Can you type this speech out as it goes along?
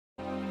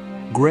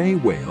Gray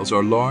whales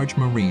are large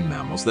marine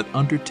mammals that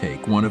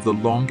undertake one of the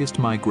longest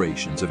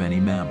migrations of any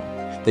mammal.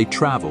 They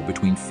travel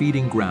between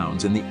feeding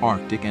grounds in the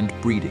Arctic and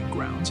breeding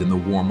grounds in the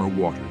warmer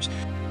waters.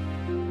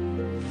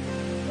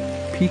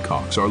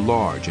 Peacocks are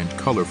large and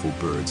colorful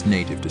birds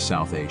native to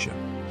South Asia.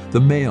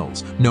 The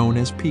males, known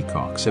as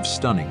peacocks, have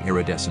stunning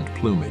iridescent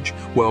plumage,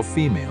 while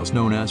females,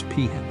 known as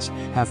peahens,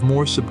 have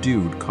more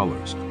subdued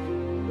colors.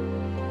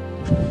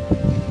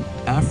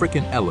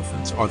 African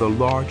elephants are the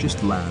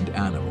largest land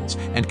animals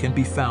and can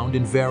be found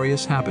in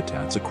various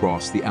habitats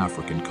across the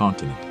African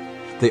continent.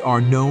 They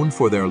are known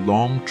for their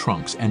long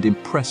trunks and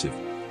impressive